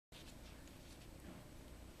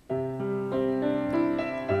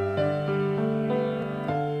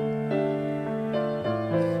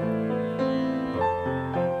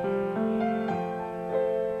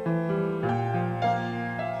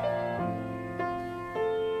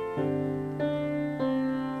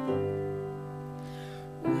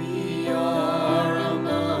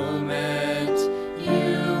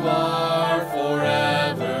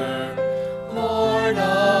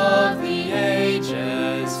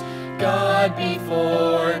God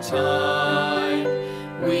before time.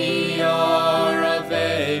 We are a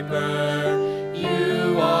vapor,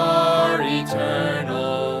 you are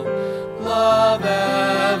eternal. Love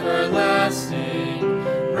everlasting,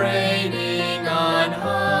 reigning on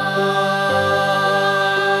high.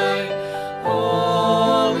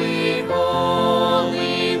 Holy,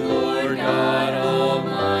 holy, Lord God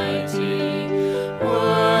Almighty,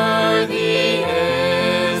 worthy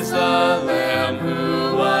is the Lamb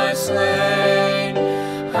who was slain.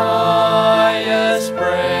 Highest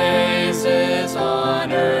praises,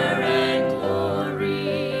 honor, and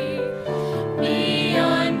glory be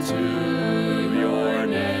unto your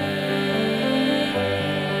name.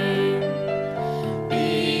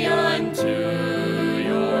 Be unto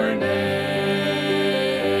your name.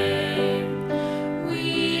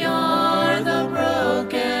 We are the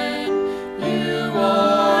broken, you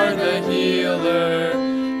are the healer,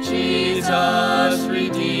 Jesus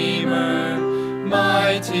Redeemer,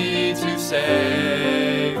 mighty to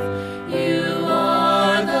save. You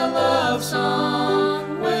are the love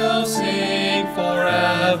song we'll sing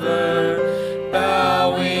forever,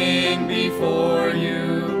 bowing before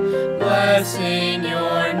you, blessing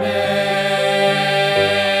your name.